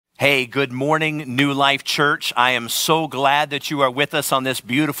Hey, good morning, New Life Church. I am so glad that you are with us on this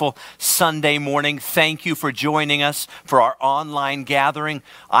beautiful Sunday morning. Thank you for joining us for our online gathering.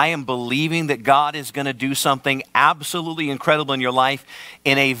 I am believing that God is going to do something absolutely incredible in your life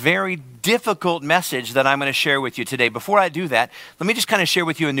in a very difficult message that I'm going to share with you today. Before I do that, let me just kind of share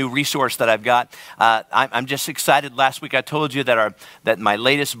with you a new resource that I've got. I'm just excited. Last week I told you that my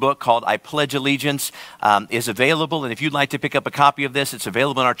latest book called I Pledge Allegiance is available. And if you'd like to pick up a copy of this, it's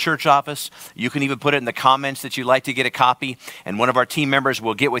available in our church office. You can even put it in the comments that you'd like to get a copy. And one of our team members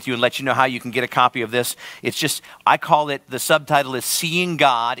will get with you and let you know how you can get a copy of this. It's just, I call it, the subtitle is Seeing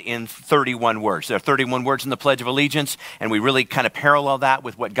God in 31 Words. There are 31 words in the Pledge of Allegiance, and we really kind of parallel that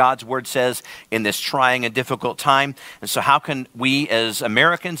with what God's Word says in this trying and difficult time. And so how can we as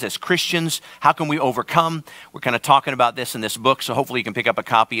Americans, as Christians, how can we overcome? We're kind of talking about this in this book, so hopefully you can pick up a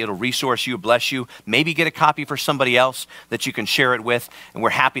copy. It'll resource you, bless you. Maybe get a copy for somebody else that you can share it with. And we're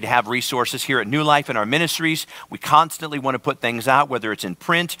happy to have resources here at New Life in our ministries. We constantly want to put things out, whether it's in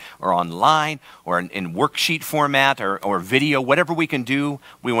print or online or in worksheet format or video, whatever we can do.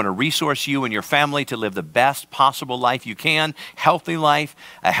 We want to resource you and your family to live the best possible life you can, a healthy life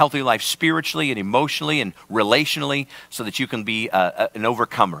spiritually and emotionally and relationally, so that you can be an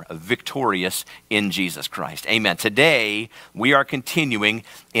overcomer, a victorious in Jesus Christ. Amen. Today, we are continuing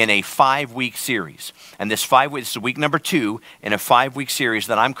in a 5-week series. And this is week number 2 in a 5-week series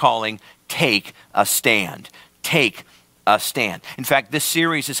that I'm calling Take a Stand. Take a Stand. In fact, this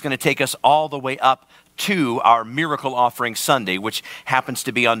series is going to take us all the way up to our Miracle Offering Sunday, which happens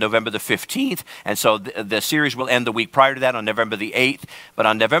to be on November the 15th. And so the series will end the week prior to that on November the 8th. But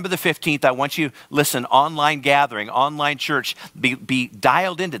on November the 15th, I want you, listen, online gathering, online church, be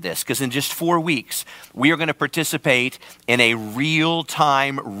dialed into this, because in just 4 weeks, we are going to participate in a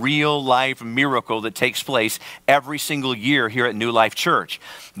real-time, real-life miracle that takes place every single year here at New Life Church.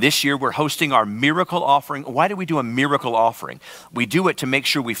 This year, we're hosting our Miracle Offering. Why do we do a Miracle Offering? We do it to make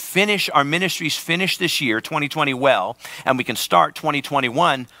sure we finish, our ministries finish this year, 2020, well, and we can start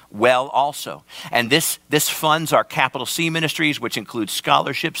 2021 well also. And this funds our capital C ministries, which includes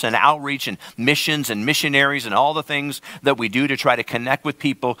scholarships and outreach and missions and missionaries and all the things that we do to try to connect with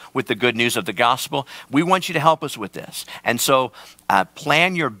people with the good news of the gospel. We want you to help us with this. And so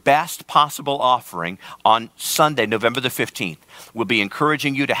plan your best possible offering on Sunday, November the 15th. We'll be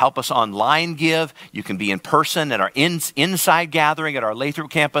encouraging you to help us online give. You can be in person at our inside gathering at our Lathrop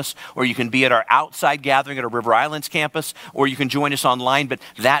campus, or you can be at our outside gathering at our River Islands campus, or you can join us online. But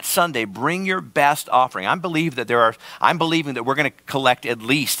that Sunday, bring your best offering. I'm believing that we're going to collect at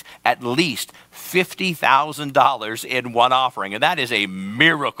least $50,000 in one offering. And that is a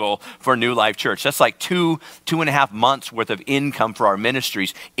miracle for New Life Church. That's like 2.5 months worth of income for our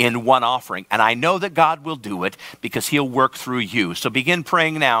ministries in one offering. And I know that God will do it because he'll work through you. So begin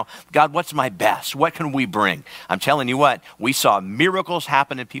praying now. God, what's my best? What can we bring? I'm telling you what, we saw miracles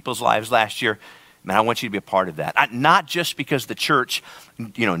happen in people's lives last year. Man, I want you to be a part of that. Not just because the church,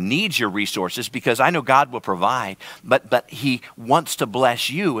 needs your resources, because I know God will provide, but he wants to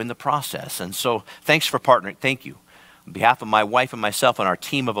bless you in the process. And so thanks for partnering. Thank you. On behalf of my wife and myself and our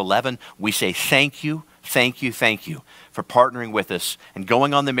team of 11, we say thank you, thank you, thank you for partnering with us and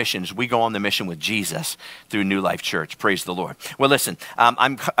going on the missions. We go on the mission with Jesus through New Life Church. Praise the Lord. Well, listen,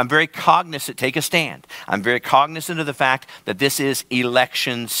 I'm very cognizant, take a stand. I'm very cognizant of the fact that this is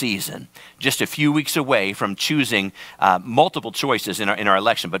election season. Just a few weeks away from choosing multiple choices in our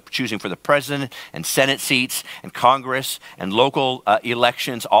election, but choosing for the president and Senate seats and Congress and local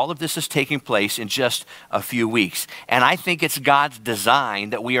elections. All of this is taking place in just a few weeks. And I think it's God's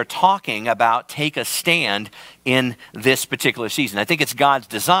design that we are talking about take a stand in this particular season. I think it's God's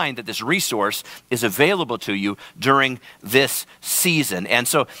design that this resource is available to you during this season. And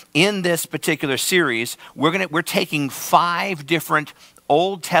so in this particular series, we're taking 5 different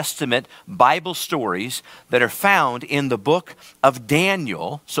Old Testament Bible stories that are found in the book of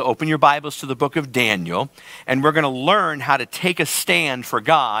Daniel. So open your Bibles to the book of Daniel, and we're going to learn how to take a stand for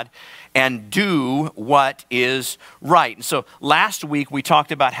God and do what is right. And so last week we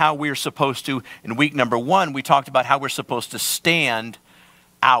talked about how we're supposed to, in week number 1, we talked about how we're supposed to stand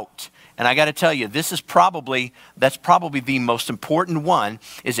out. And I got to tell you, that's probably the most important one,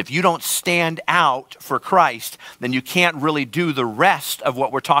 is if you don't stand out for Christ, then you can't really do the rest of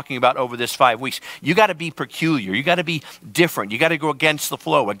what we're talking about over this 5 weeks. You got to be peculiar. You got to be different. You got to go against the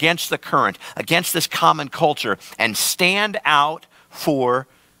flow, against the current, against this common culture, and stand out for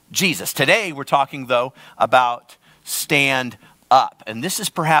Jesus. Today, we're talking, though, about stand up. And this is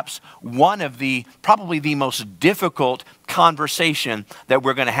perhaps probably the most difficult conversation that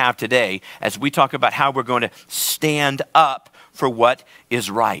we're going to have today as we talk about how we're going to stand up for what is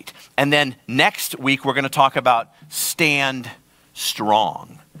right. And then next week, we're going to talk about stand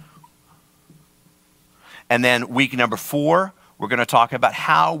strong. And then week number 4, we're going to talk about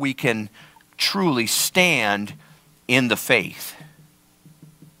how we can truly stand in the faith.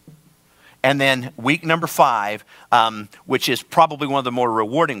 And then week number 5, which is probably one of the more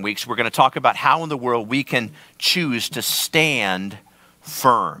rewarding weeks, we're going to talk about how in the world we can choose to stand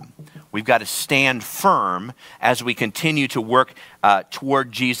firm. We've got to stand firm as we continue to work toward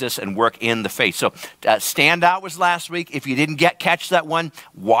Jesus and work in the faith. So Stand Out was last week. If you didn't catch that one,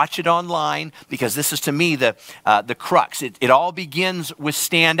 watch it online, because this is, to me, the crux. It all begins with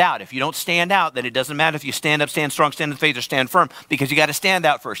stand out. If you don't stand out, then it doesn't matter if you stand up, stand strong, stand in the faith, or stand firm, because you got to stand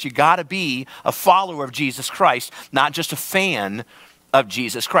out first. You got to be a follower of Jesus Christ, not just a fan of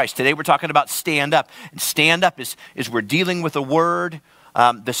Jesus Christ. Today we're talking about stand up. And stand up is we're dealing with a word,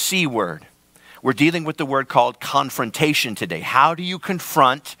 the C word. We're dealing with the word called confrontation today. How do you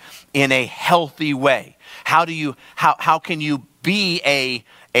confront in a healthy way? How can you be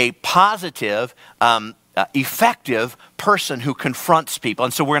a positive, effective person who confronts people?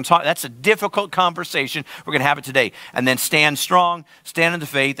 And so we're going to talk, that's a difficult conversation. We're going to have it today. And then stand strong, stand in the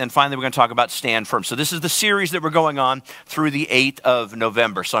faith, and finally we're going to talk about stand firm. So this is the series that we're going on through the 8th of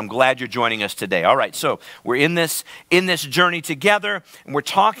November. So I'm glad you're joining us today. All right, so we're in this journey together, and we're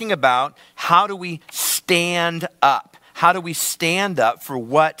talking about how do we stand up? How do we stand up for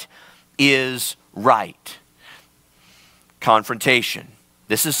what is right? Confrontation.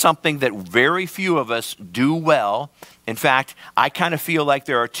 This is something that very few of us do well. In fact, I kind of feel like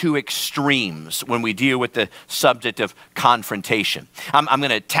there are two extremes when we deal with the subject of confrontation. I'm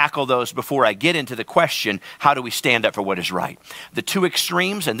going to tackle those before I get into the question, how do we stand up for what is right? The two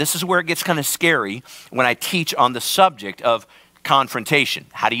extremes, and this is where it gets kind of scary when I teach on the subject of confrontation.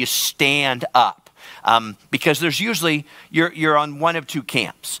 How do you stand up? Because there's usually, you're on one of two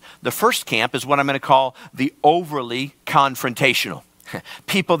camps. The first camp is what I'm going to call the overly confrontational.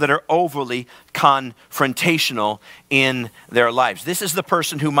 People that are overly confrontational in their lives. This is the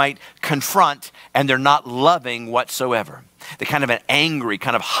person who might confront and they're not loving whatsoever. They're kind of an angry,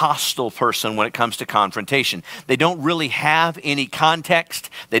 kind of hostile person when it comes to confrontation. They don't really have any context.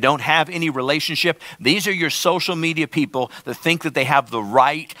 They don't have any relationship. These are your social media people that think that they have the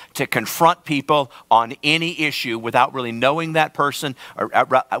right to confront people on any issue without really knowing that person or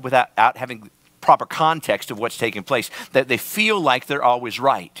without having proper context of what's taking place, that they feel like they're always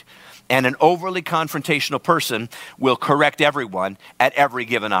right. And an overly confrontational person will correct everyone at every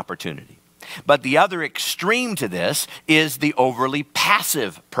given opportunity. But the other extreme to this is the overly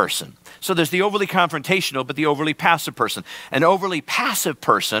passive person. So there's the overly confrontational, but the overly passive person. An overly passive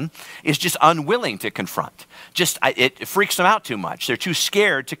person is just unwilling to confront. It freaks them out too much. They're too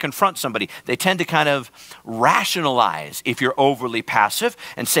scared to confront somebody. They tend to kind of rationalize if you're overly passive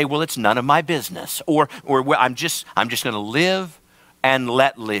and say, well, it's none of my business. Or I'm just going to live and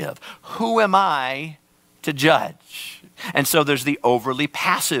let live. Who am I to judge? And so there's the overly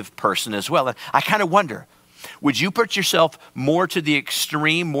passive person as well. And I kind of wonder, would you put yourself more to the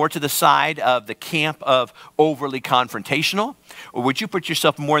extreme, more to the side of the camp of overly confrontational? Or would you put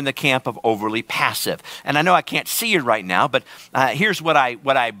yourself more in the camp of overly passive? And I know I can't see it right now, but here's what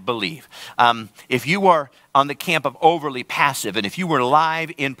I believe. If you are on the camp of overly passive, and if you were live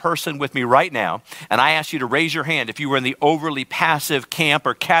in person with me right now, and I asked you to raise your hand if you were in the overly passive camp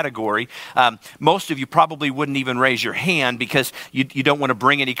or category, most of you probably wouldn't even raise your hand because you don't want to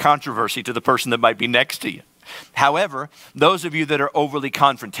bring any controversy to the person that might be next to you. However, those of you that are overly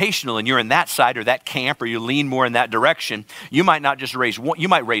confrontational and you're in that side or that camp or you lean more in that direction, you might not just raise one, you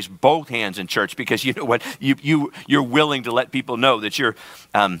might raise both hands in church because you know what, you're willing to let people know that you're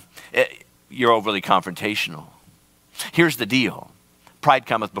overly confrontational. Here's the deal. Pride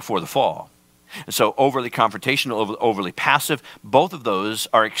cometh before the fall. And so overly confrontational, overly passive, both of those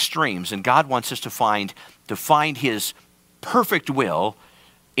are extremes. And God wants us to find his perfect will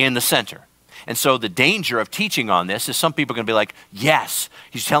in the center. And so the danger of teaching on this is some people are going to be like, yes,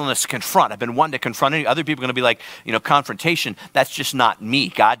 he's telling us to confront. I've been wanting to confront it. Other people are going to be like, confrontation, that's just not me.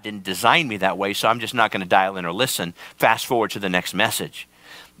 God didn't design me that way, so I'm just not going to dial in or listen. Fast forward to the next message.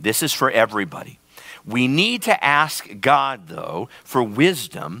 This is for everybody. We need to ask God, though, for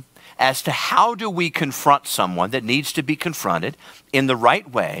wisdom as to how do we confront someone that needs to be confronted in the right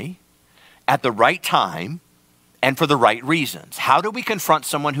way, at the right time, and for the right reasons. How do we confront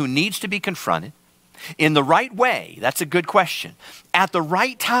someone who needs to be confronted in the right way? That's a good question. At the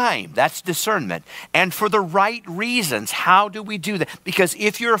right time, that's discernment. And for the right reasons, how do we do that? Because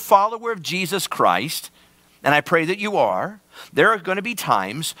if you're a follower of Jesus Christ, and I pray that you are, there are going to be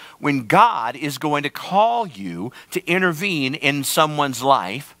times when God is going to call you to intervene in someone's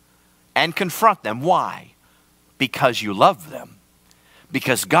life and confront them. Why? Because you love them.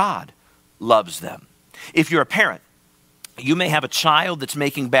 Because God loves them. If you're a parent, you may have a child that's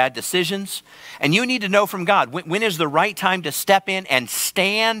making bad decisions, and you need to know from God, when is the right time to step in and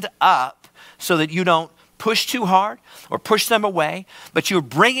stand up so that you don't push too hard or push them away, but you're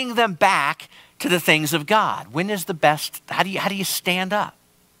bringing them back to the things of God. When is the best, how do you stand up?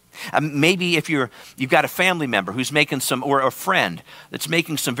 Maybe if you've got a family member who's making some, or a friend that's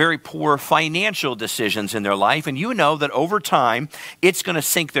making some very poor financial decisions in their life, and you know that over time it's going to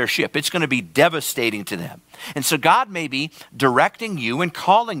sink their ship. It's going to be devastating to them. And so God may be directing you and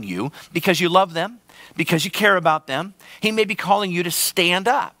calling you because you love them, because you care about them. He may be calling you to stand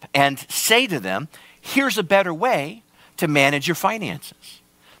up and say to them, here's a better way to manage your finances.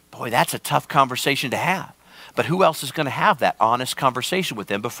 Boy, that's a tough conversation to have. But who else is going to have that honest conversation with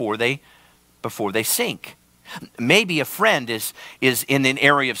them before they sink? Maybe a friend is in an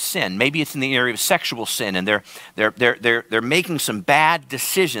area of sin. Maybe it's in the area of sexual sin, and they're making some bad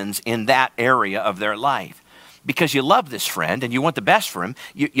decisions in that area of their life. Because you love this friend and you want the best for him,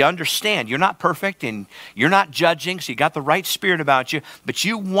 you understand you're not perfect and you're not judging, so you got the right spirit about you, but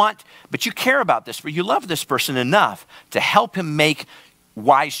you care about this, but you love this person enough to help him make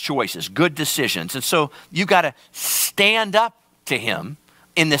wise choices, good decisions. And so you got to stand up to him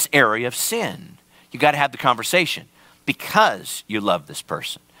in this area of sin. You got to have the conversation because you love this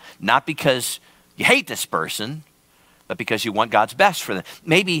person, not because you hate this person, but because you want God's best for them.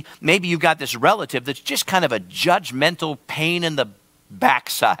 Maybe you've got this relative that's just kind of a judgmental pain in the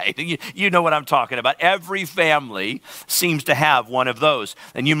backside. You know what I'm talking about. Every family seems to have one of those.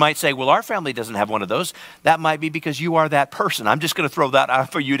 And you might say, well, our family doesn't have one of those. That might be because you are that person. I'm just going to throw that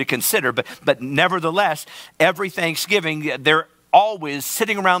out for you to consider. But nevertheless, every Thanksgiving, they're always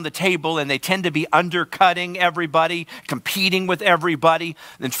sitting around the table and they tend to be undercutting everybody, competing with everybody.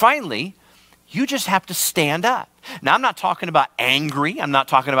 And finally, you just have to stand up. Now, I'm not talking about angry. I'm not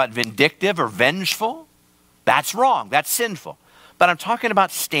talking about vindictive or vengeful. That's wrong. That's sinful. But I'm talking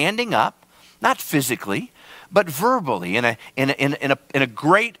about standing up, not physically, but verbally in a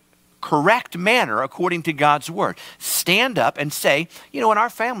great, correct manner according to God's word. Stand up and say, in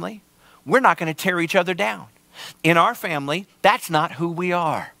our family, we're not going to tear each other down. In our family, that's not who we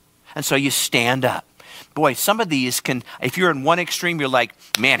are. And so you stand up. Boy, some of these can, if you're in one extreme, you're like,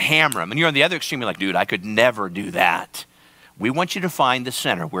 man, hammer them. And you're on the other extreme, you're like, dude, I could never do that. We want you to find the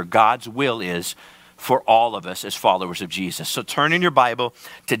center where God's will is for all of us as followers of Jesus. So turn in your Bible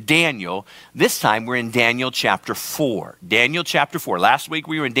to Daniel. This time we're in Daniel chapter 4. Daniel chapter 4. Last week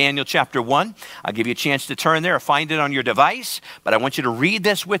we were in Daniel chapter 1. I'll give you a chance to turn there or find it on your device, but I want you to read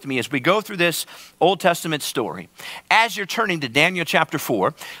this with me as we go through this Old Testament story. As you're turning to Daniel chapter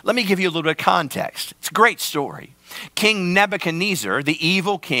 4, let me give you a little bit of context. It's a great story. King Nebuchadnezzar, the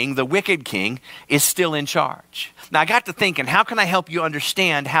evil king, the wicked king, is still in charge. Now I got to thinking, how can I help you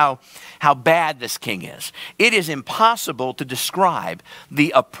understand how bad this king is? It is impossible to describe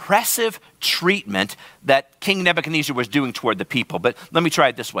the oppressive treatment that King Nebuchadnezzar was doing toward the people. But let me try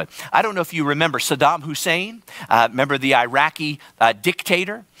it this way. I don't know if you remember Saddam Hussein, remember the Iraqi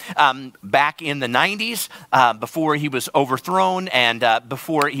dictator back in the 90s before he was overthrown and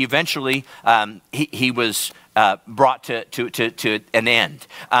before he eventually he was brought to an end.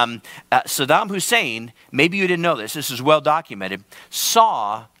 Saddam Hussein, maybe you didn't know this is well documented,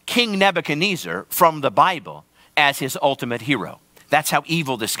 saw King Nebuchadnezzar from the Bible as his ultimate hero. That's how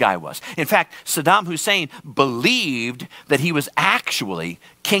evil this guy was. In fact, Saddam Hussein believed that he was actually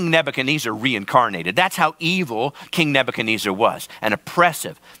King Nebuchadnezzar reincarnated. That's how evil King Nebuchadnezzar was. An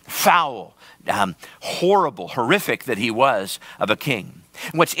oppressive, foul, horrible, horrific that he was of a king.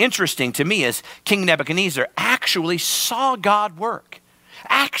 And what's interesting to me is King Nebuchadnezzar actually saw God work,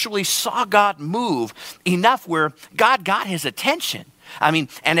 actually saw God move enough where God got his attention. I mean,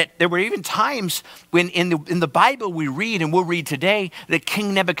 and there were even times when in the Bible we read, and we'll read today, that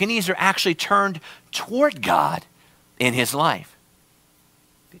King Nebuchadnezzar actually turned toward God in his life.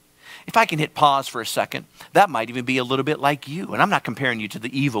 If I can hit pause for a second, that might even be a little bit like you. And I'm not comparing you to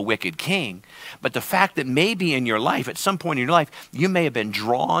the evil, wicked king, but the fact that maybe in your life, at some point in your life, you may have been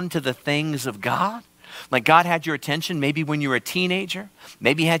drawn to the things of God. Like God had your attention maybe when you were a teenager.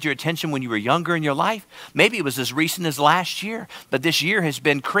 Maybe he had your attention when you were younger in your life. Maybe it was as recent as last year, but this year has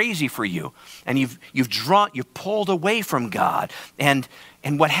been crazy for you. And you've pulled away from God. And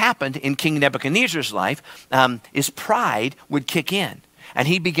what happened in King Nebuchadnezzar's life is pride would kick in. And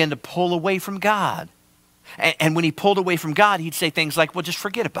he began to pull away from God. And when he pulled away from God, he'd say things like, well, just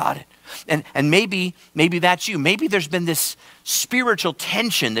forget about it. And maybe that's you. Maybe there's been this spiritual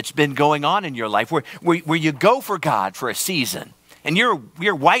tension that's been going on in your life where you go for God for a season and you're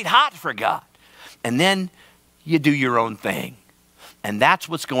white hot for God. And then you do your own thing. And that's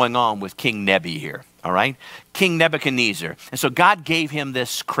what's going on with King Nebi here, all right? King Nebuchadnezzar. And so God gave him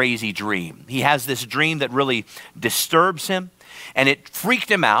this crazy dream. He has this dream that really disturbs him, and it freaked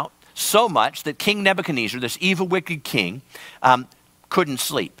him out so much that King Nebuchadnezzar, this evil, wicked king, couldn't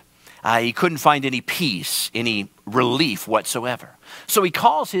sleep. He couldn't find any peace, any relief whatsoever. So he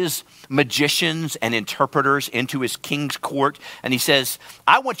calls his magicians and interpreters into his king's court, and he says,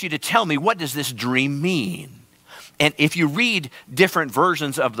 I want you to tell me, what does this dream mean? And if you read different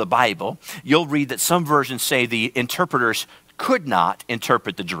versions of the Bible, you'll read that some versions say the interpreters could not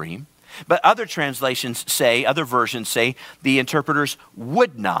interpret the dream. But other translations say, other versions say, the interpreters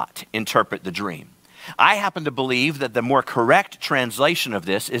would not interpret the dream. I happen to believe that the more correct translation of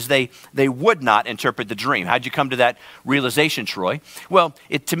this is they would not interpret the dream. How'd you come to that realization, Troy? Well,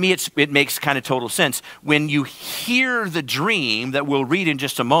 to me, it makes kind of total sense. When you hear the dream that we'll read in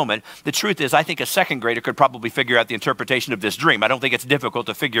just a moment, the truth is I think a second grader could probably figure out the interpretation of this dream. I don't think it's difficult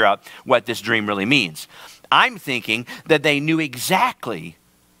to figure out what this dream really means. I'm thinking that they knew exactly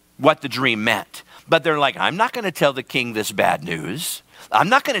what the dream meant. But they're like, I'm not going to tell the king this bad news. I'm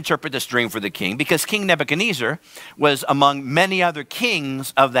not going to interpret this dream for the king, because King Nebuchadnezzar was among many other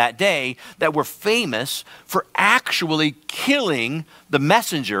kings of that day that were famous for actually killing the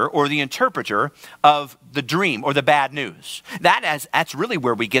messenger or the interpreter of the dream or the bad news. That's really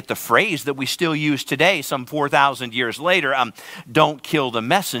where we get the phrase that we still use today, some 4,000 years later, don't kill the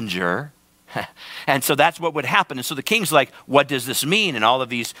messenger. And so that's what would happen. And so the king's like, what does this mean? And all of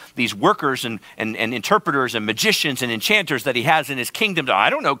these workers and interpreters and magicians and enchanters that he has in his kingdom, I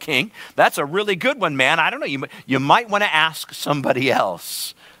don't know, king. That's a really good one, man. I don't know. You might want to ask somebody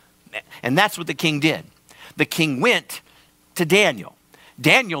else. And that's what the king did. The king went to Daniel.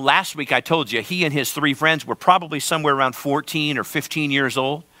 Daniel, last week I told you, he and his three friends were probably somewhere around 14 or 15 years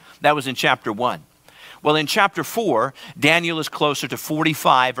old. That was in chapter 1. Well, in chapter 4, Daniel is closer to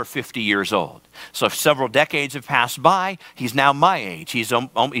 45 or 50 years old. So several decades have passed by. He's now my age. He's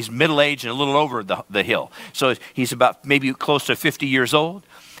middle-aged and a little over the hill. So he's about maybe close to 50 years old.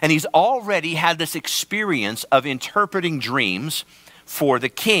 And he's already had this experience of interpreting dreams for the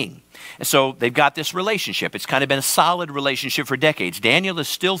king. And so they've got this relationship. It's kind of been a solid relationship for decades. Daniel is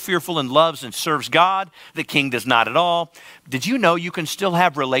still fearful and loves and serves God. The king does not at all. Did you know you can still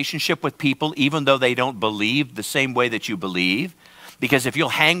have relationship with people even though they don't believe the same way that you believe? Because if you'll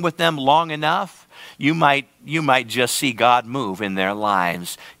hang with them long enough, you might just see God move in their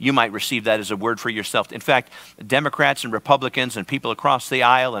lives. You might receive that as a word for yourself. In fact, Democrats and Republicans and people across the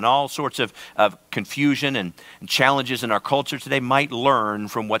aisle and all sorts of confusion and challenges in our culture today might learn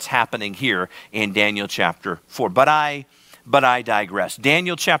from what's happening here in Daniel chapter 4. But I digress.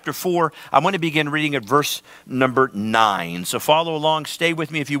 Daniel chapter 4, I want to begin reading at verse number 9. So follow along, stay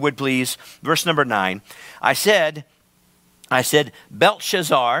with me if you would please. Verse number 9. I said,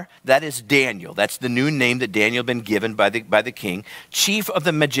 Belshazzar, that is Daniel. That's the new name that Daniel had been given by the king. Chief of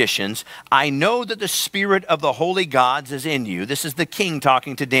the magicians, I know that the spirit of the holy gods is in you. This is the king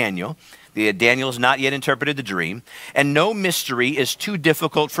talking to Daniel. Daniel has not yet interpreted the dream. And no mystery is too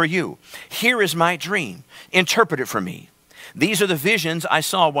difficult for you. Here is my dream. Interpret it for me. These are the visions I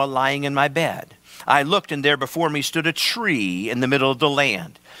saw while lying in my bed. I looked, and there before me stood a tree in the middle of the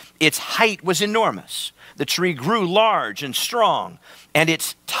land. Its height was enormous. The tree grew large and strong, and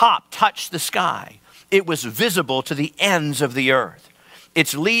its top touched the sky. It was visible to the ends of the earth.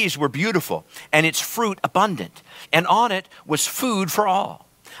 Its leaves were beautiful, and its fruit abundant, and on it was food for all.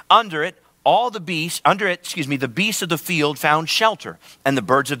 The beasts of the field found shelter, and the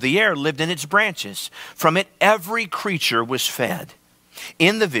birds of the air lived in its branches. From it every creature was fed.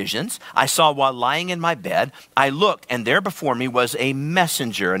 In the visions I saw while lying in my bed, I looked, and there before me was a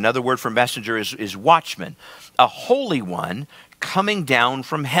messenger. Another word for messenger is watchman, a holy one coming down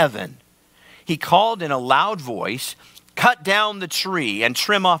from heaven. He called in a loud voice, cut down the tree and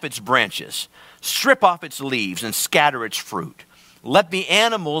trim off its branches, strip off its leaves and scatter its fruit. Let the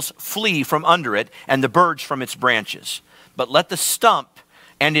animals flee from under it and the birds from its branches. But let the stump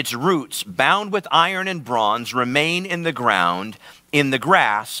and its roots, bound with iron and bronze, remain in the ground, in the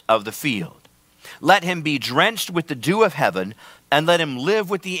grass of the field. Let him be drenched with the dew of heaven, and let him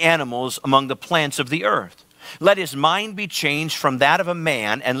live with the animals among the plants of the earth. Let his mind be changed from that of a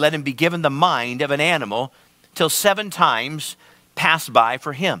man, and let him be given the mind of an animal, till 7 times pass by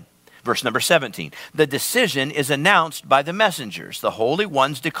for him. Verse number 17. The decision is announced by the messengers. The holy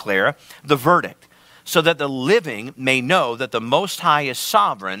ones declare the verdict. so that the living may know that the Most High is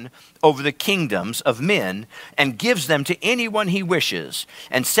sovereign over the kingdoms of men and gives them to anyone he wishes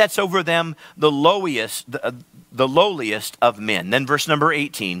and sets over them the lowliest of men. Then verse number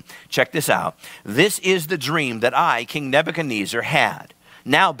 18, check this out. This is the dream that I, King Nebuchadnezzar, had.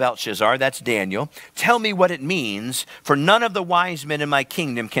 Now, Belshazzar, that's Daniel, tell me what it means, for none of the wise men in my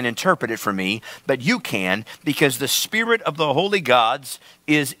kingdom can interpret it for me, but you can, because the spirit of the holy gods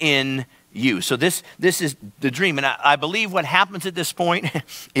is in you. So this is the dream. And I believe what happens at this point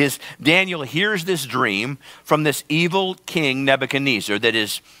is Daniel hears this dream from this evil king Nebuchadnezzar that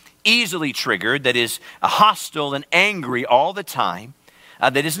is easily triggered, that is hostile and angry all the time,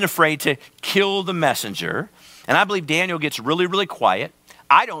 that isn't afraid to kill the messenger. And I believe Daniel gets really, really quiet.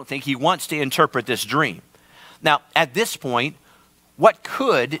 I don't think he wants to interpret this dream. Now, at this point, what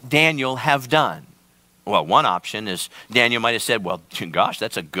could Daniel have done? Well, one option is Daniel might have said, well, gosh,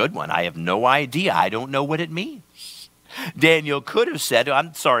 that's a good one. I have no idea. I don't know what it means. Daniel could have said,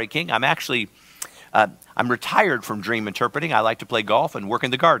 I'm sorry, King, I'm actually, I'm retired from dream interpreting. I like to play golf and work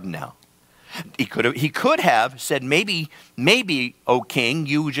in the garden now. He could have said, maybe, O King,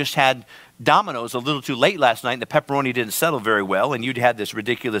 you just had Domino's a little too late last night and the pepperoni didn't settle very well and you'd had this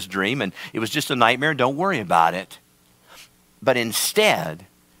ridiculous dream and it was just a nightmare. Don't worry about it. But instead,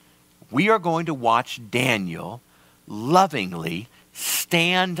 we are going to watch Daniel lovingly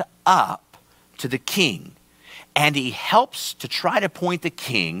stand up to the king, and he helps to try to point the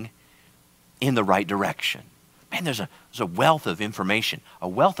king in the right direction. Man, there's a wealth of information, a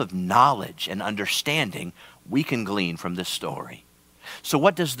wealth of knowledge and understanding we can glean from this story. So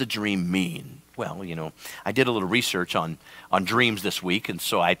what does the dream mean? Well, I did a little research on dreams this week, and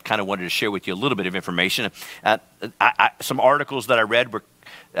so I kind of wanted to share with you a little bit of information. Some articles that I read were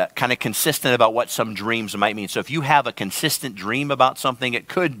kind of consistent about what some dreams might mean. So if you have a consistent dream about something, it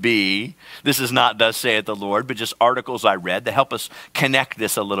could be, this is not thus saith the Lord, but just articles I read that help us connect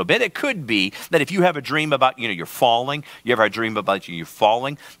this a little bit. It could be that if you have a dream about, you're falling, you ever have a dream about you're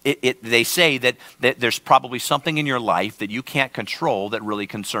falling, they say that there's probably something in your life that you can't control that really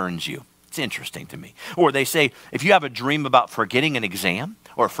concerns you. It's interesting to me. Or they say, if you have a dream about forgetting an exam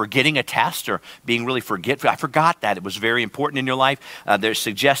or forgetting a test or being really forgetful, I forgot that, it was very important in your life. They're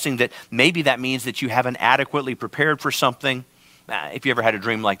suggesting that maybe that means that you haven't adequately prepared for something. If you ever had a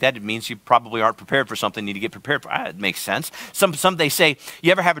dream like that, it means you probably aren't prepared for something you need to get prepared for. It makes sense. Some they say, you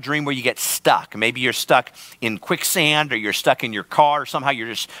ever have a dream where you get stuck? Maybe you're stuck in quicksand or you're stuck in your car or somehow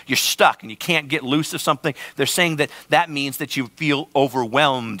you're stuck and you can't get loose of something. They're saying that means that you feel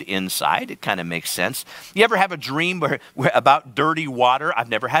overwhelmed inside. It kind of makes sense. You ever have a dream where about dirty water? I've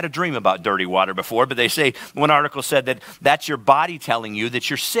never had a dream about dirty water before, but they say, one article said that's your body telling you that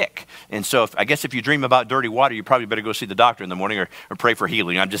you're sick. And so I guess if you dream about dirty water, you probably better go see the doctor in the morning or pray for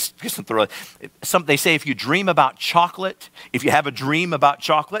healing. I'm just throw they say if you dream about chocolate, if you have a dream about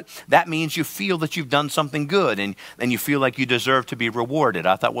chocolate, that means you feel that you've done something good and you feel like you deserve to be rewarded.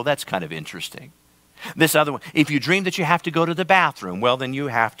 I thought, well, that's kind of interesting. This other one, if you dream that you have to go to the bathroom, well, then you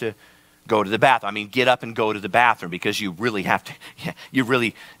have to go to the bathroom. I mean, get up and go to the bathroom because you really have to, you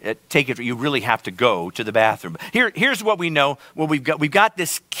really have to go to the bathroom. Here's what we know. Well, we've got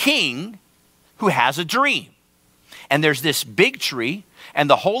this king who has a dream. And there's this big tree, and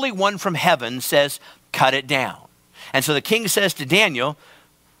the Holy One from heaven says, cut it down. And so the king says to Daniel,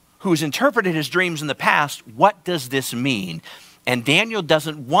 who's interpreted his dreams in the past, what does this mean? And Daniel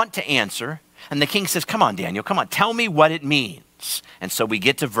doesn't want to answer. And the king says, come on, Daniel, come on, tell me what it means. And so we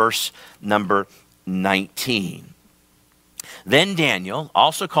get to verse number 19. Then Daniel,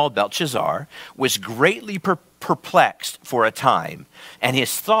 also called Belshazzar, was greatly perplexed for a time, and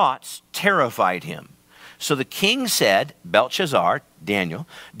his thoughts terrified him. So the king said, Belshazzar, Daniel,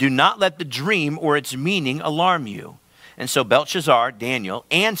 do not let the dream or its meaning alarm you. And so Belshazzar, Daniel,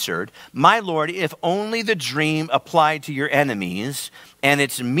 answered, my lord, if only the dream applied to your enemies and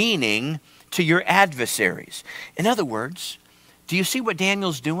its meaning to your adversaries. In other words, do you see what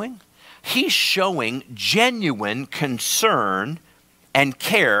Daniel's doing? He's showing genuine concern and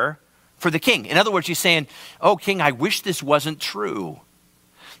care for the king. In other words, he's saying, oh, king, I wish this wasn't true.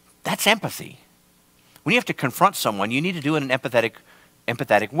 That's empathy. When you have to confront someone, you need to do it in an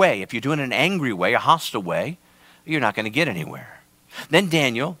empathetic way. If you do it in an angry way, a hostile way, you're not going to get anywhere. Then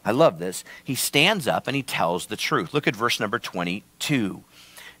Daniel, I love this, he stands up and he tells the truth. Look at verse number 22.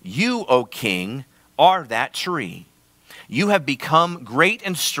 You, O king, are that tree. You have become great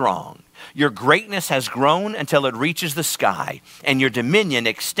and strong. Your greatness has grown until it reaches the sky, and your dominion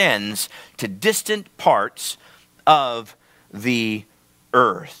extends to distant parts of the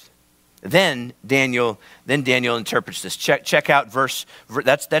earth. Then Daniel interprets this. Check out verse.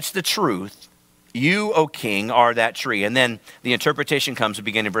 That's the truth. You, O king, are that tree. And then the interpretation comes to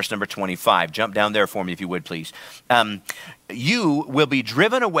begin in verse number 25. Jump down there for me, if you would, please. You will be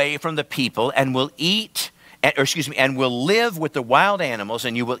driven away from the people and will and will live with the wild animals,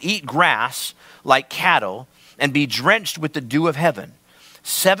 and you will eat grass like cattle and be drenched with the dew of heaven.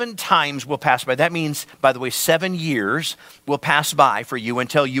 7 times will pass by. That means, by the way, 7 years will pass by for you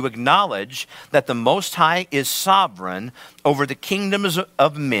until you acknowledge that the Most High is sovereign over the kingdoms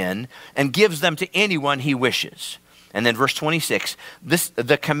of men and gives them to anyone he wishes. And then verse 26,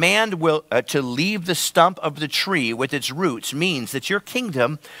 the command to leave the stump of the tree with its roots means that your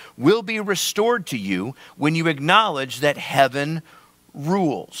kingdom will be restored to you when you acknowledge that heaven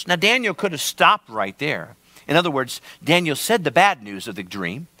rules. Now, Daniel could have stopped right there. In other words, Daniel said the bad news of the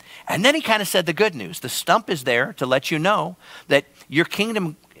dream, and then he kind of said the good news. The stump is there to let you know that your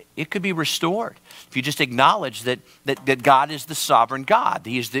kingdom, it could be restored if you just acknowledge that God is the sovereign God.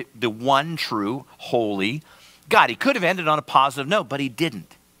 He is the one true, holy God. He could have ended on a positive note, but he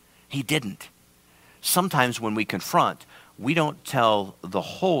didn't. He didn't. Sometimes when we confront, we don't tell the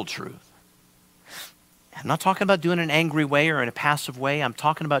whole truth. I'm not talking about doing it in an angry way or in a passive way. I'm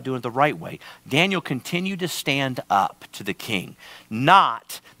talking about doing it the right way. Daniel continued to stand up to the king,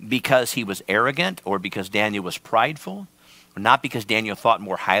 not because he was arrogant or because Daniel was prideful, or not because Daniel thought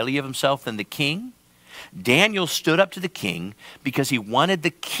more highly of himself than the king. Daniel stood up to the king because he wanted the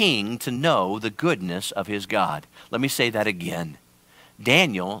king to know the goodness of his God. Let me say that again.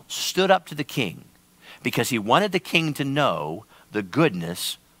 Daniel stood up to the king because he wanted the king to know the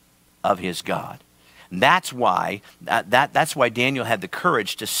goodness of his God. That's why Daniel had the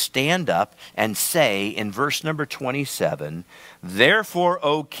courage to stand up and say in verse number 27, therefore,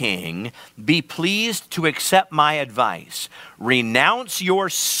 O king, be pleased to accept my advice. Renounce your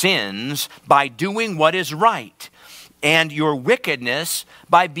sins by doing what is right, and your wickedness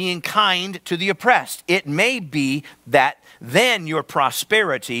by being kind to the oppressed. It may be that then your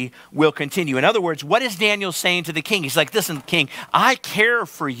prosperity will continue. In other words, what is Daniel saying to the king? He's like, listen, king, I care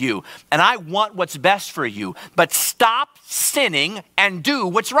for you and I want what's best for you, but stop sinning and do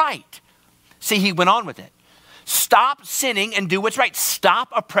what's right. See, he went on with it. Stop sinning and do what's right. Stop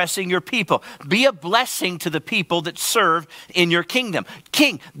oppressing your people. Be a blessing to the people that serve in your kingdom.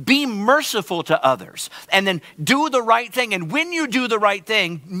 King, be merciful to others and then do the right thing. And when you do the right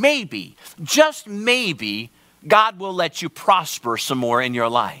thing, maybe, just maybe, God will let you prosper some more in your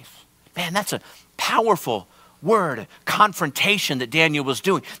life. Man, that's a powerful word, a confrontation that Daniel was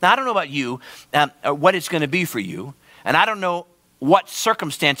doing. Now, I don't know about you, what it's going to be for you, and I don't know what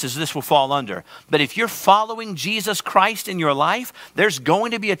circumstances this will fall under. But if you're following Jesus Christ in your life, there's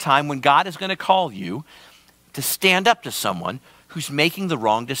going to be a time when God is going to call you to stand up to someone who's making the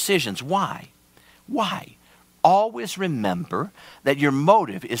wrong decisions. Why? Why? Always remember that your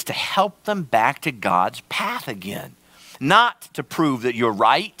motive is to help them back to God's path again. Not to prove that you're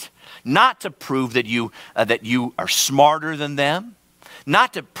right, not to prove that you are smarter than them,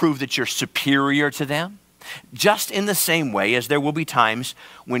 not to prove that you're superior to them. Just in the same way as there will be times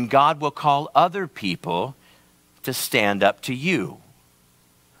when God will call other people to stand up to you,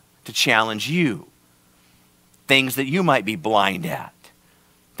 to challenge you, things that you might be blind at,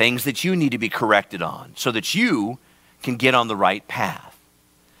 things that you need to be corrected on so that you can get on the right path.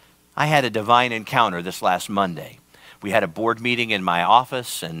 I had a divine encounter this last Monday. We had a board meeting in my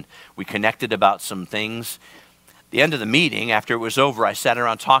office and we connected about some things. At the end of the meeting, after it was over, I sat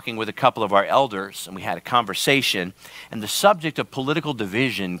around talking with a couple of our elders and we had a conversation, and the subject of political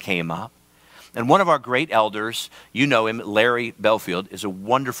division came up. And one of our great elders, you know him, Larry Belfield, is a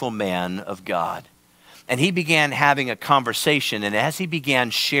wonderful man of God. And he began having a conversation, and as he began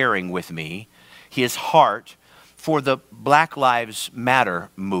sharing with me his heart for the Black Lives Matter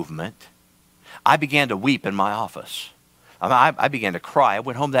movement, I began to weep in my office. I began to cry. I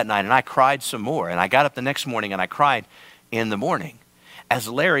went home that night and I cried some more. And I got up the next morning and I cried in the morning as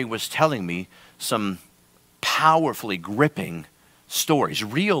Larry was telling me some powerfully gripping stories,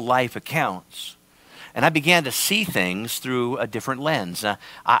 real life accounts. And I began to see things through a different lens.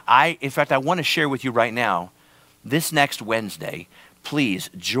 In fact, I want to share with you right now, this next Wednesday, please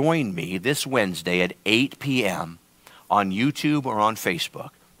join me this Wednesday at 8 p.m. on YouTube or on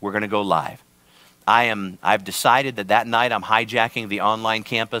Facebook. We're going to go live. I've decided that night I'm hijacking the online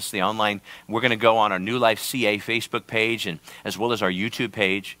campus, we're going to go on our New Life CA Facebook page and as well as our YouTube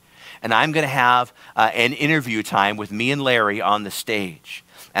page. And I'm going to have an interview time with me and Larry on the stage.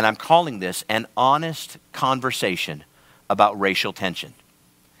 And I'm calling this an honest conversation about racial tension.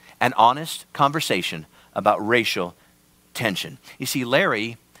 An honest conversation about racial tension. You see,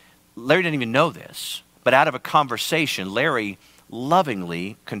 Larry didn't even know this, but out of a conversation, Larry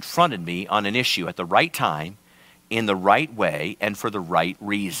lovingly confronted me on an issue at the right time, in the right way, and for the right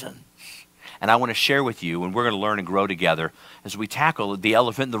reasons. And I want to share with you, and we're going to learn and grow together as we tackle the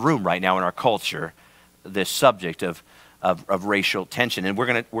elephant in the room right now in our culture, this subject of racial tension. And we're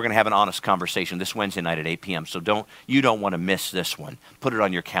going to have an honest conversation this Wednesday night at 8 p.m. So you don't want to miss this one. Put it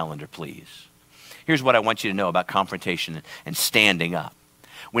on your calendar, please. Here's what I want you to know about confrontation and standing up.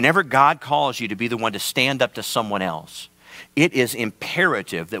 Whenever God calls you to be the one to stand up to someone else, it is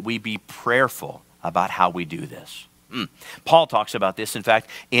imperative that we be prayerful about how we do this. Paul talks about this, in fact,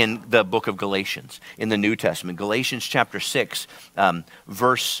 in the book of Galatians, in the New Testament. Galatians chapter 6,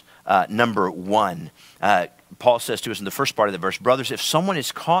 verse number 1. Paul says to us in the first part of the verse, brothers, if someone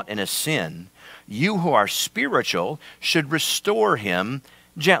is caught in a sin, you who are spiritual should restore him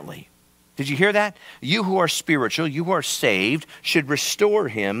gently. Did you hear that? You who are spiritual, you who are saved, should restore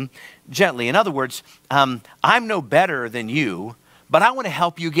him gently. In other words, I'm no better than you, but I want to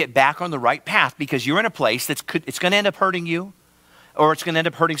help you get back on the right path because you're in a place it's going to end up hurting you, or it's going to end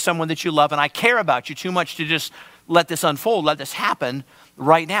up hurting someone that you love, and I care about you too much to just let this unfold, let this happen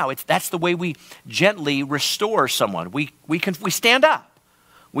right now. That's the way we gently restore someone. We stand up.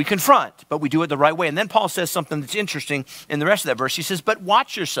 We confront, but we do it the right way. And then Paul says something that's interesting in the rest of that verse. He says, but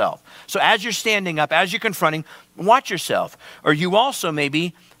watch yourself. So as you're standing up, as you're confronting, watch yourself, or you also may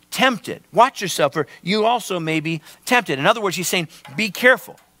be tempted. Watch yourself, or you also may be tempted. In other words, he's saying, be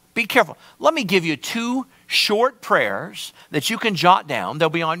careful. Be careful. Let me give you 2 short prayers that you can jot down. They'll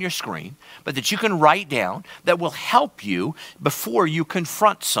be on your screen, but that you can write down that will help you before you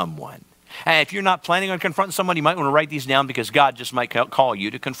confront someone. And if you're not planning on confronting someone, you might want to write these down because God just might call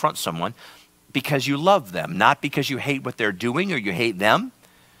you to confront someone because you love them, not because you hate what they're doing or you hate them,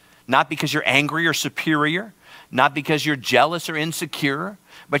 not because you're angry or superior, not because you're jealous or insecure,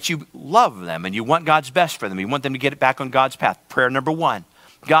 but you love them and you want God's best for them. You want them to get it back on God's path. Prayer number 1,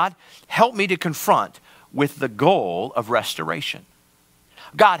 God, help me to confront with the goal of restoration.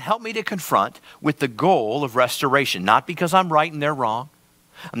 God, help me to confront with the goal of restoration, not because I'm right and they're wrong.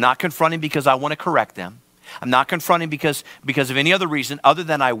 I'm not confronting because I want to correct them. I'm not confronting because of any other reason other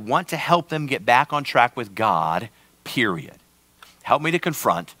than I want to help them get back on track with God, period. Help me to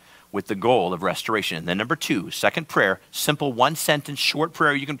confront with the goal of restoration. And then number 2, second prayer, simple 1-sentence, short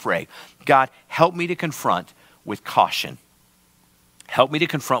prayer you can pray. God, help me to confront with caution. Help me to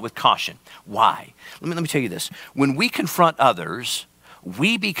confront with caution. Why? Let me tell you this. When we confront others,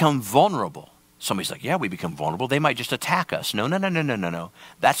 we become vulnerable. Somebody's like, yeah, we become vulnerable. They might just attack us. No.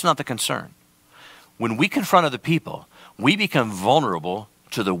 That's not the concern. When we confront other people, we become vulnerable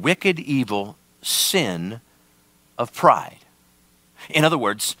to the wicked, evil sin of pride. In other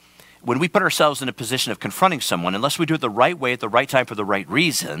words, when we put ourselves in a position of confronting someone, unless we do it the right way at the right time for the right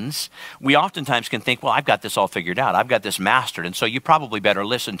reasons, we oftentimes can think, well, I've got this all figured out. I've got this mastered, and so you probably better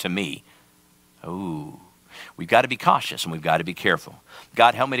listen to me. Oh. We've got to be cautious and we've got to be careful.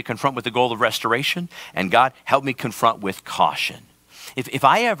 God, help me to confront with the goal of restoration, and God, help me confront with caution. If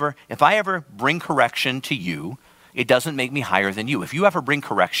I ever bring correction to you, it doesn't make me higher than you. If you ever bring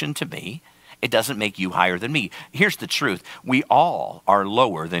correction to me, it doesn't make you higher than me. Here's the truth. We all are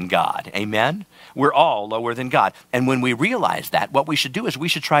lower than God. Amen? We're all lower than God. And when we realize that, what we should do is we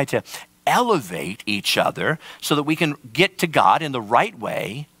should try to elevate each other so that we can get to God in the right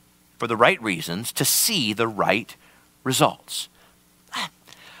way, for the right reasons, to see the right results.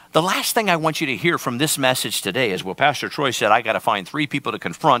 The last thing I want you to hear from this message today is, well, Pastor Troy said, I got to find 3 people to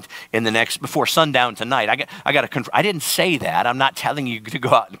confront before sundown tonight. I didn't say that. I'm not telling you to go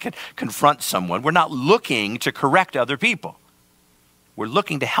out and confront someone. We're not looking to correct other people. We're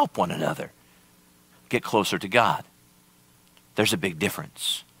looking to help one another get closer to God. There's a big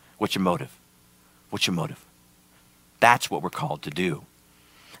difference. What's your motive? What's your motive? That's what we're called to do.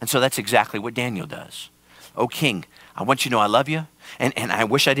 And so that's exactly what Daniel does. Oh, King, I want you to know I love you. And I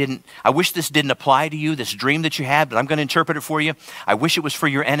wish this didn't apply to you, this dream that you had, but I'm going to interpret it for you. I wish it was for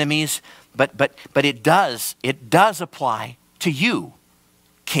your enemies, but it does apply to you,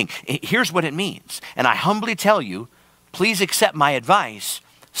 King. Here's what it means. And I humbly tell you, please accept my advice.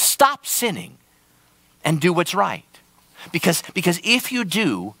 Stop sinning and do what's right. Because if you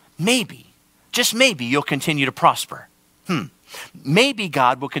do, maybe, just maybe, you'll continue to prosper. Maybe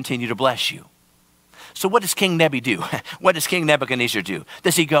God will continue to bless you. So what does King Nebi do? What does King Nebuchadnezzar do?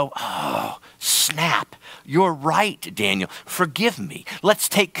 Does he go, oh, snap, you're right, Daniel, forgive me. Let's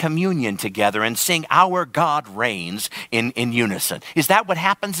take communion together and sing Our God Reigns in unison. Is that what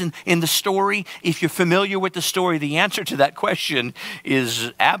happens in the story? If you're familiar with the story, the answer to that question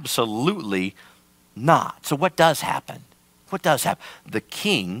is absolutely not. So what does happen? What does happen? The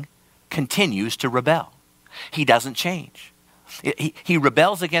king continues to rebel. He doesn't change. He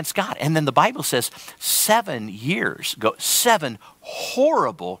rebels against God. And then the Bible says 7 years go, 7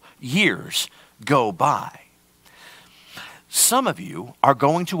 horrible years go by. Some of you are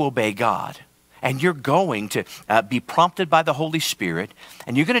going to obey God, and you're going to be prompted by the Holy Spirit,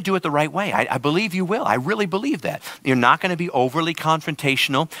 and you're going to do it the right way. I believe you will. I really believe that. You're not going to be overly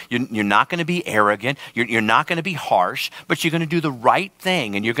confrontational. You're not going to be arrogant. You're not going to be harsh, but you're going to do the right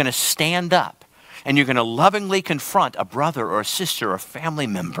thing, and you're going to stand up, and you're going to lovingly confront a brother or a sister or a family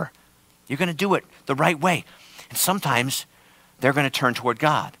member. You're going to do it the right way. And sometimes they're going to turn toward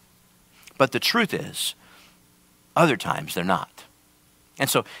God. But the truth is, other times they're not. And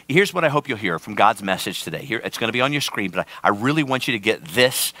so here's what I hope you'll hear from God's message today. Here, it's going to be on your screen, but I really want you to get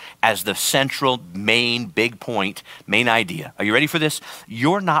this as the central, main, big point, main idea. Are you ready for this?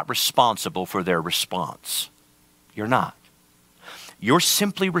 You're not responsible for their response. You're not. You're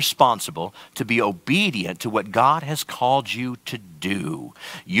simply responsible to be obedient to what God has called you to do.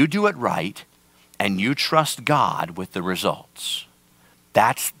 You do it right, and you trust God with the results.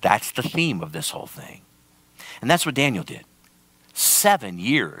 That's the theme of this whole thing. And that's what Daniel did. 7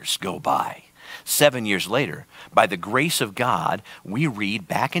 years go by. 7 years later, by the grace of God, we read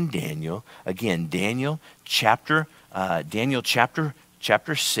back in Daniel, again, Daniel chapter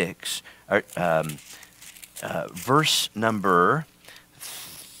 6, verse number,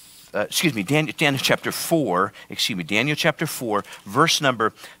 Daniel chapter 4, Daniel chapter 4, verse number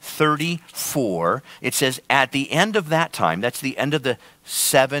 34. It says, at the end of that time, that's the end of the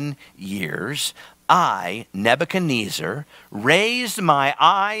 7 years, I, Nebuchadnezzar, raised my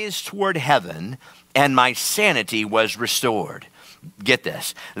eyes toward heaven, and my sanity was restored. Get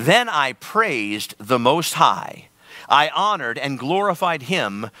this. Then I praised the Most High. I honored and glorified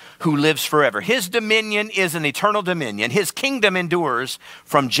him who lives forever. His dominion is an eternal dominion. His kingdom endures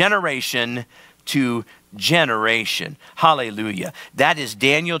from generation to generation. Hallelujah. That is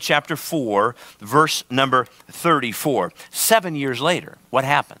Daniel chapter 4, verse number 34. 7 years later, what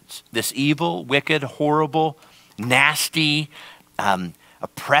happens? This evil, wicked, horrible, nasty,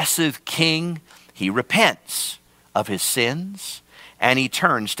 oppressive king, he repents of his sins and he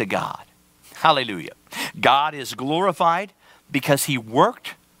turns to God. Hallelujah. God is glorified because he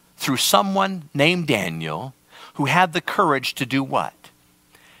worked through someone named Daniel who had the courage to do what?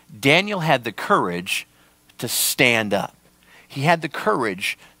 Daniel had the courage to stand up. He had the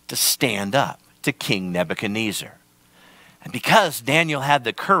courage to stand up to King Nebuchadnezzar. And because Daniel had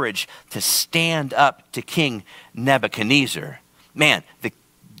the courage to stand up to King Nebuchadnezzar, man,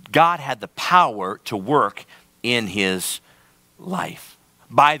 God had the power to work in his life.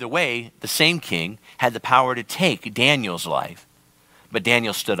 By the way, the same king had the power to take Daniel's life, but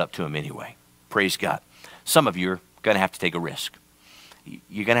Daniel stood up to him anyway. Praise God. Some of you are going to have to take a risk.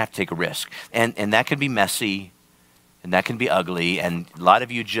 You're going to have to take a risk. And that can be messy, and that can be ugly, and a lot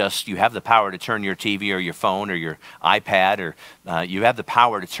of you you have the power to turn your TV or your phone or your iPad, or you have the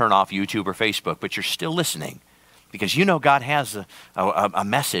power to turn off YouTube or Facebook, but you're still listening because you know God has a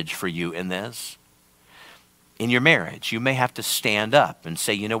message for you in this. In your marriage, you may have to stand up and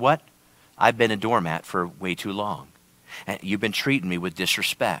say, you know what? I've been a doormat for way too long. And you've been treating me with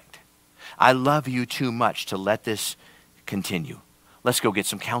disrespect. I love you too much to let this continue. Let's go get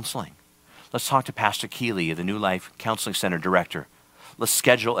some counseling. Let's talk to Pastor Keeley, the New Life Counseling Center director. Let's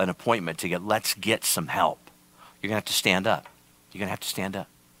schedule an appointment let's get some help. You're going to have to stand up. You're going to have to stand up.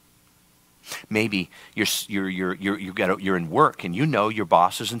 Maybe you're in work and you know your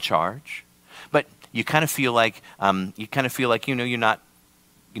boss is in charge, but you kind of feel like you're not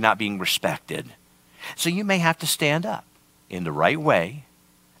being respected. So you may have to stand up in the right way,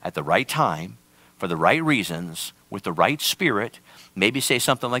 at the right time, for the right reasons, with the right spirit. Maybe say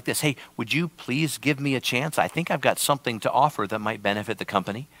something like this: hey, would you please give me a chance? I think I've got something to offer that might benefit the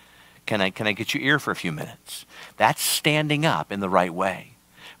company. Can I get your ear for a few minutes? That's standing up in the right way.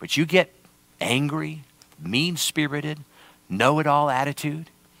 But you get angry, mean-spirited, know-it-all attitude,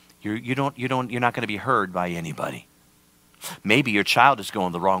 you're not going to be heard by anybody. Maybe your child is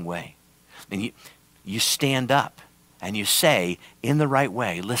going the wrong way. And you stand up and you say in the right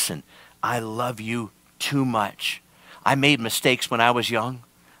way, listen, I love you too much. I made mistakes when I was young.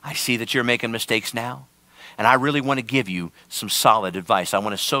 I see that you're making mistakes now. And I really want to give you some solid advice. I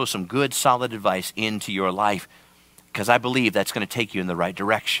want to sow some good, solid advice into your life because I believe that's going to take you in the right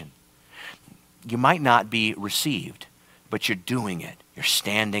direction. You might not be received, but you're doing it. You're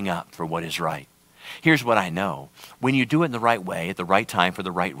standing up for what is right. Here's what I know. When you do it in the right way, at the right time, for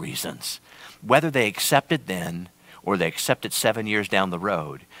the right reasons, whether they accept it then or they accept it 7 years down the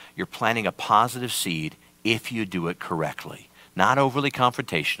road, you're planting a positive seed if you do it correctly. Not overly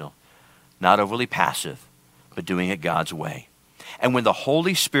confrontational, not overly passive, but doing it God's way. And when the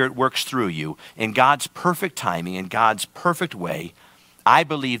Holy Spirit works through you in God's perfect timing, in God's perfect way, I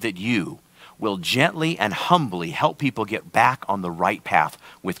believe that you will gently and humbly help people get back on the right path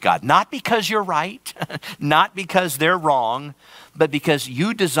with God. Not because you're right, not because they're wrong, but because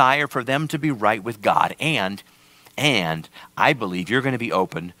you desire for them to be right with God. And I believe you're going to be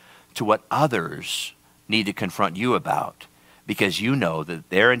open to what others need to confront you about, because you know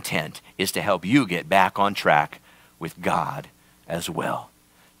that their intent is to help you get back on track with God as well.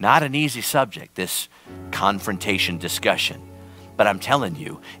 Not an easy subject, this confrontation discussion. But I'm telling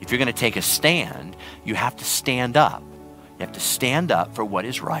you, if you're going to take a stand, you have to stand up. You have to stand up for what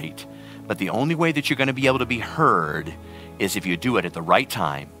is right. But the only way that you're going to be able to be heard is if you do it at the right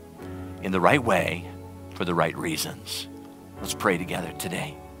time, in the right way, for the right reasons. Let's pray together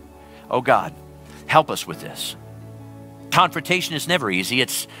today. Oh God, help us with this. Confrontation is never easy.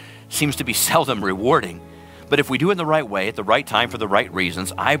 It seems to be seldom rewarding. But if we do it in the right way, at the right time, for the right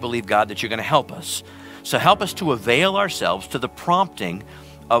reasons, I believe, God, that you're going to help us. So help us to avail ourselves to the prompting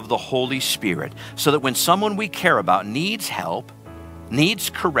of the Holy Spirit, so that when someone we care about needs help,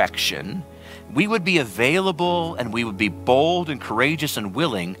 needs correction, we would be available and we would be bold and courageous and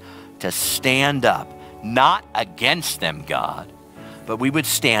willing to stand up, not against them, God, but we would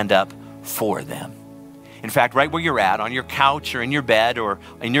stand up for them. In fact, right where you're at, on your couch or in your bed or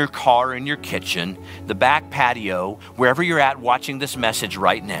in your car or in your kitchen, the back patio, wherever you're at watching this message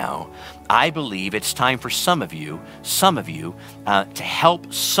right now, I believe it's time for some of you to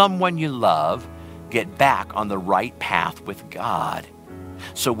help someone you love get back on the right path with God.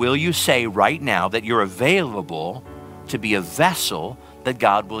 So will you say right now that you're available to be a vessel that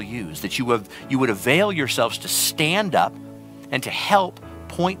God will use, that you would avail yourselves to stand up and to help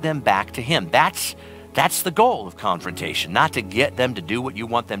point them back to Him? That's the goal of confrontation, not to get them to do what you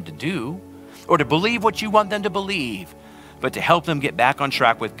want them to do or to believe what you want them to believe, but to help them get back on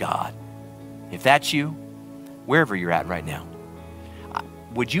track with God. If that's you, wherever you're at right now,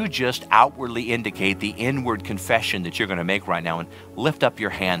 would you just outwardly indicate the inward confession that you're going to make right now and lift up your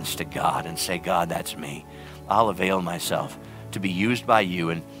hands to God and say, God, that's me. I'll avail myself to be used by you.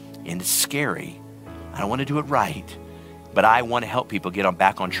 And it's scary. I don't want to do it right, but I want to help people get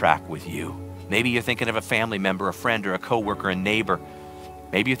back on track with you. Maybe you're thinking of a family member, a friend, or a coworker, a neighbor.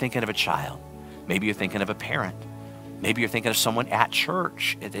 Maybe you're thinking of a child. Maybe you're thinking of a parent. Maybe you're thinking of someone at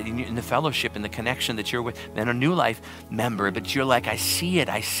church, in the fellowship, in the connection that you're with, and a New Life member, but you're like, I see it,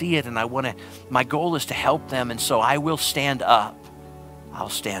 and my goal is to help them, and so I will stand up. I'll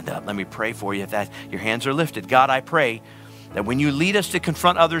stand up. Let me pray for you if your hands are lifted. God, I pray that when you lead us to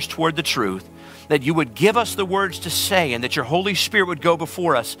confront others toward the truth, that you would give us the words to say, and that your Holy Spirit would go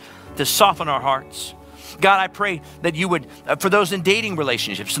before us to soften our hearts. God, I pray that you would, for those in dating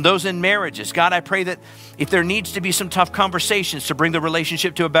relationships and those in marriages, God, I pray that if there needs to be some tough conversations to bring the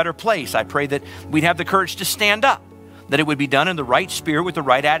relationship to a better place, I pray that we'd have the courage to stand up, that it would be done in the right spirit with the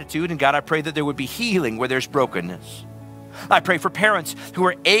right attitude. And God, I pray that there would be healing where there's brokenness. I pray for parents who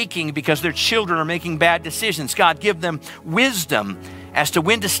are aching because their children are making bad decisions. God, give them wisdom as to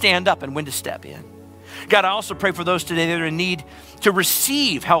when to stand up and when to step in. God, I also pray for those today that are in need to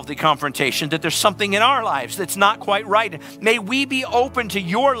receive healthy confrontation, that there's something in our lives that's not quite right. May we be open to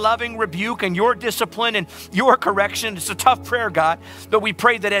your loving rebuke and your discipline and your correction. It's a tough prayer, God, but we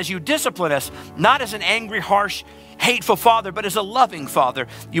pray that as you discipline us, not as an angry, harsh, hateful Father, but as a loving Father,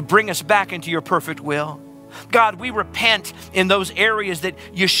 you bring us back into your perfect will. God, we repent in those areas that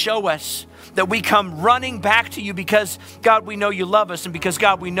you show us, that we come running back to you because, God, we know you love us, and because,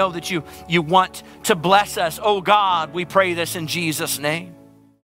 God, we know that you want to bless us. Oh, God, we pray this in Jesus' name.